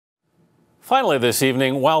Finally this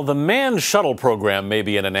evening, while the manned shuttle program may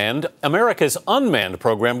be at an end, America's unmanned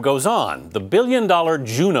program goes on. The billion-dollar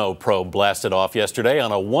Juno probe blasted off yesterday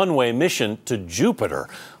on a one-way mission to Jupiter.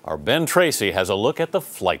 Our Ben Tracy has a look at the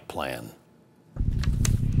flight plan.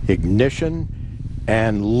 Ignition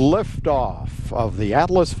and liftoff of the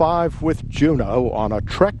Atlas V with Juno on a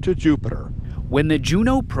trek to Jupiter. When the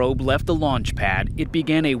Juno probe left the launch pad, it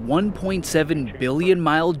began a 1.7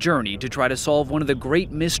 billion-mile journey to try to solve one of the great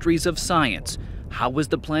mysteries of science. How was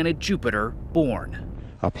the planet Jupiter born?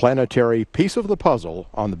 A planetary piece of the puzzle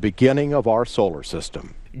on the beginning of our solar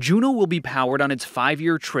system. Juno will be powered on its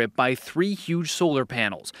 5-year trip by 3 huge solar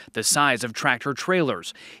panels, the size of tractor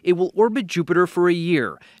trailers. It will orbit Jupiter for a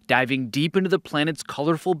year, diving deep into the planet's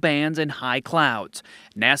colorful bands and high clouds.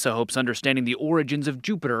 NASA hopes understanding the origins of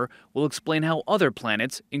Jupiter will explain how other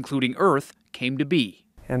planets, including Earth, came to be.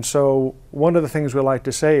 And so one of the things we like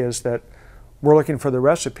to say is that we're looking for the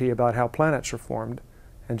recipe about how planets are formed,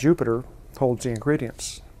 and Jupiter holds the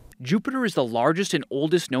ingredients. Jupiter is the largest and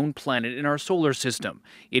oldest known planet in our solar system.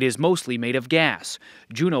 It is mostly made of gas.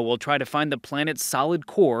 Juno will try to find the planet's solid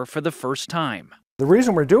core for the first time. The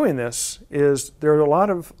reason we're doing this is there are a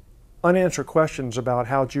lot of unanswered questions about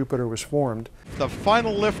how Jupiter was formed. The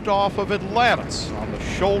final liftoff of Atlantis on the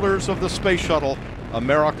shoulders of the space shuttle.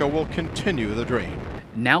 America will continue the dream.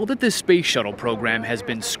 Now that the space shuttle program has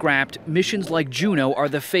been scrapped, missions like Juno are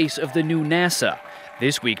the face of the new NASA.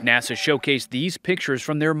 This week, NASA showcased these pictures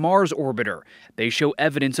from their Mars orbiter. They show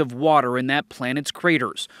evidence of water in that planet's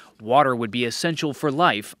craters. Water would be essential for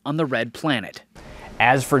life on the red planet.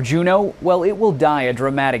 As for Juno, well, it will die a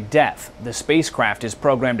dramatic death. The spacecraft is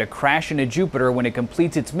programmed to crash into Jupiter when it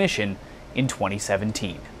completes its mission in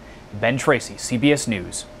 2017. Ben Tracy, CBS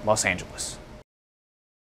News, Los Angeles.